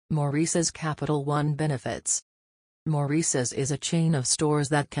Maurices Capital One benefits. Maurices is a chain of stores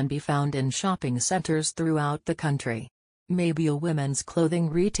that can be found in shopping centers throughout the country. Maybe a women's clothing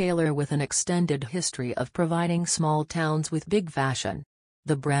retailer with an extended history of providing small towns with big fashion.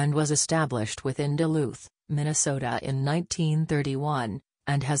 The brand was established within Duluth, Minnesota in 1931,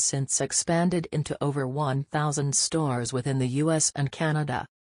 and has since expanded into over 1,000 stores within the US and Canada.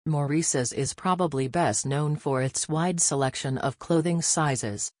 Maurices is probably best known for its wide selection of clothing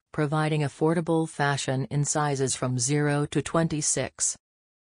sizes, providing affordable fashion in sizes from 0 to 26.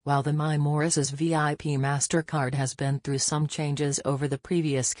 While the Maurices VIP MasterCard has been through some changes over the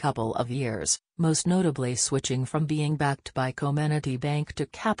previous couple of years, most notably switching from being backed by Comenity Bank to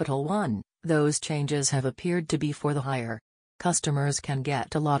Capital One, those changes have appeared to be for the higher. Customers can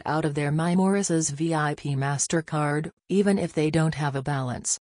get a lot out of their Maurices VIP MasterCard, even if they don't have a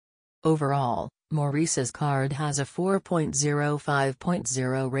balance. Overall, Maurices card has a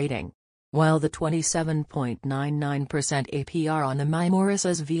 4.05.0 rating. While the 27.99% APR on the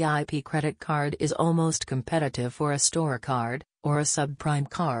Maurices VIP credit card is almost competitive for a store card, or a subprime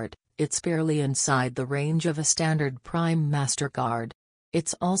card, it's barely inside the range of a standard Prime MasterCard.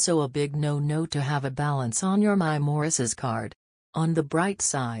 It's also a big no-no to have a balance on your Maurices card. On the bright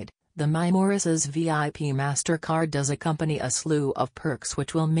side, the Maurices VIP MasterCard does accompany a slew of perks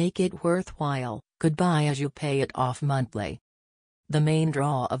which will make it worthwhile, could buy as you pay it off monthly. The main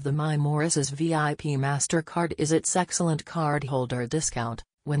draw of the Maurices VIP MasterCard is its excellent cardholder discount.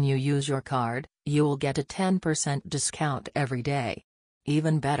 When you use your card, you'll get a 10% discount every day.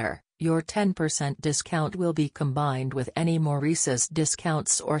 Even better, your 10% discount will be combined with any Maurices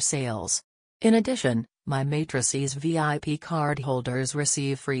discounts or sales. In addition, Maurices VIP cardholders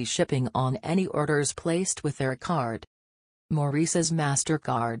receive free shipping on any orders placed with their card. Maurices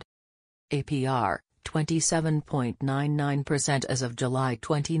MasterCard. APR, 27.99% as of July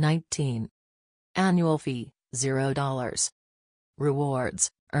 2019. Annual fee, $0.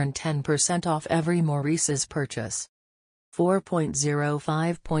 Rewards, earn 10% off every Maurices purchase.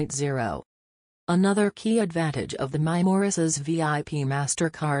 4.05.0. Another key advantage of the Maurices VIP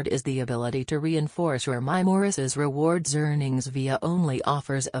MasterCard is the ability to reinforce your Maurices rewards earnings via only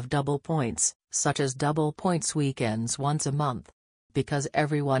offers of double points, such as double points weekends once a month. Because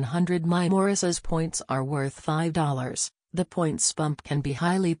every 100 Maurices points are worth $5, the points bump can be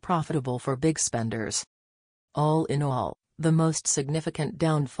highly profitable for big spenders. All in all, the most significant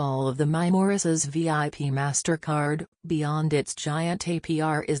downfall of the Maurices VIP MasterCard, beyond its giant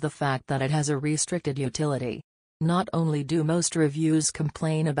APR, is the fact that it has a restricted utility. Not only do most reviews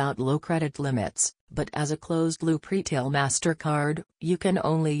complain about low credit limits, but as a closed-loop retail MasterCard, you can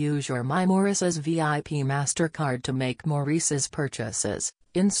only use your Maurices VIP MasterCard to make Maurices purchases,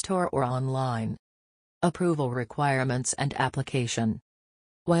 in-store or online. Approval requirements and application.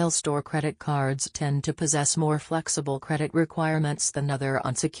 While store credit cards tend to possess more flexible credit requirements than other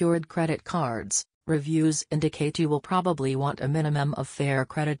unsecured credit cards, reviews indicate you will probably want a minimum of fair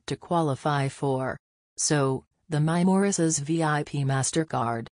credit to qualify for. So, the Maurices VIP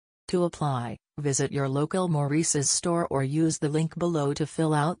MasterCard. To apply, visit your local Maurices store or use the link below to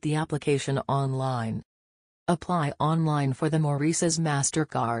fill out the application online. Apply online for the Maurices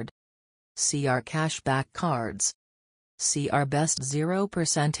MasterCard. See our cashback cards. See our best 0%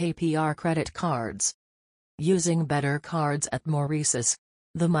 APR credit cards. Using better cards at Maurices.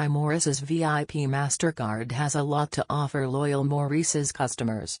 The Maurices VIP MasterCard has a lot to offer loyal Maurices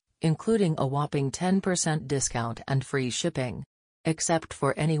customers, including a whopping 10% discount and free shipping. Except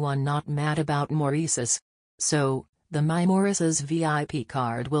for anyone not mad about Maurices. So, the Maurices VIP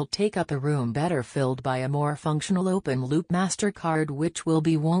card will take up a room better filled by a more functional open-loop MasterCard which will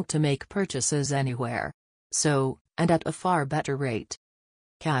be wont to make purchases anywhere. So, and at a far better rate.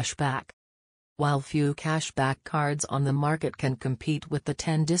 Cashback. While few cashback cards on the market can compete with the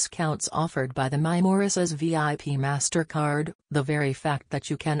 10 discounts offered by the Maurices VIP MasterCard, the very fact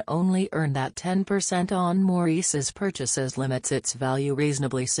that you can only earn that 10% on Maurices purchases limits its value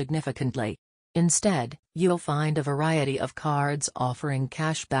reasonably significantly. Instead, you'll find a variety of cards offering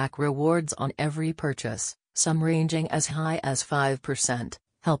cashback rewards on every purchase, some ranging as high as 5%,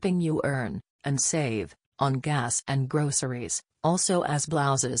 helping you earn, and save, on gas and groceries, also as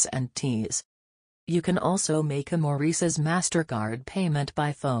blouses and tees. You can also make a Maurices MasterCard payment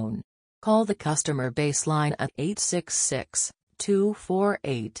by phone. Call the customer baseline at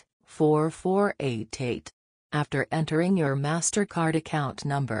 866-248-4488 after entering your MasterCard account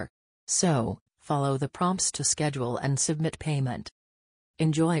number. So, follow the prompts to schedule and submit payment.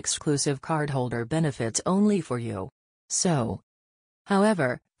 Enjoy exclusive cardholder benefits only for you.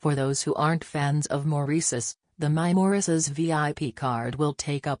 However, for those who aren't fans of Maurices, The Maurices VIP card will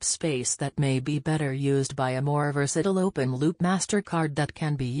take up space that may be better used by a more versatile open-loop MasterCard that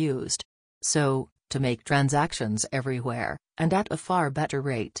can be used. So, to make transactions everywhere, and at a far better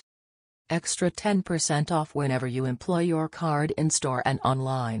rate. Extra 10% off whenever you employ your card in-store and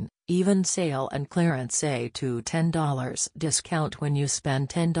online, even sale and clearance say to $10 discount when you spend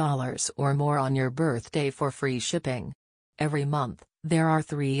 $10 or more on your birthday for free shipping. Every month, there are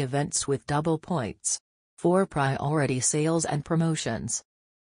 3 events with double points. 4 priority sales and promotions.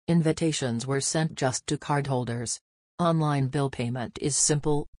 Invitations were sent just to cardholders. Online bill payment is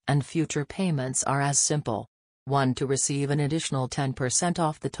simple, and future payments are as simple. 1. To receive an additional 10%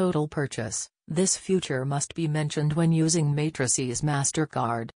 off the total purchase, this feature must be mentioned when using Maurices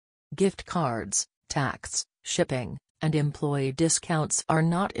MasterCard. Gift cards, tax, shipping, and employee discounts are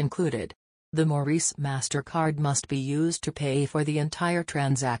not included. The Maurices MasterCard must be used to pay for the entire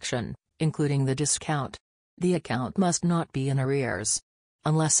transaction, including the discount. The account must not be in arrears.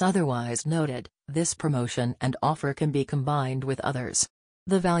 Unless otherwise noted, this promotion and offer can be combined with others.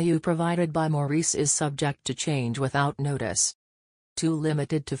 The value provided by Maurices is subject to change without notice. 2.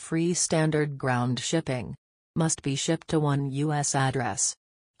 Limited to free standard ground shipping. Must be shipped to one U.S. address.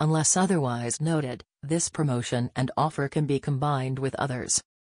 Unless otherwise noted, this promotion and offer can be combined with others.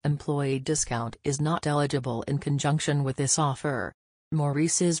 Employee discount is not eligible in conjunction with this offer.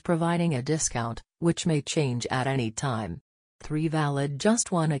 Maurices is providing a discount, which may change at any time. 3. Valid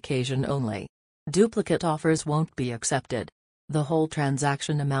just one occasion only. Duplicate offers won't be accepted. The whole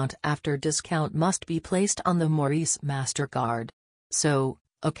transaction amount after discount must be placed on the Maurices MasterCard. So,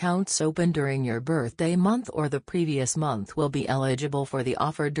 accounts opened during your birthday month or the previous month will be eligible for the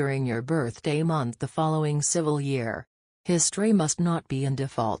offer during your birthday month the following civil year. History must not be in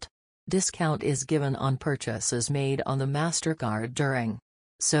default. Discount is given on purchases made on the MasterCard during.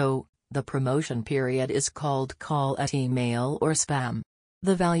 So, the promotion period is called call at email or spam.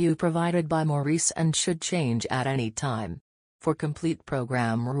 The value provided by Maurices and should change at any time. For complete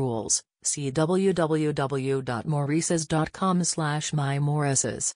program rules, see www.maurices.com/mymaurices.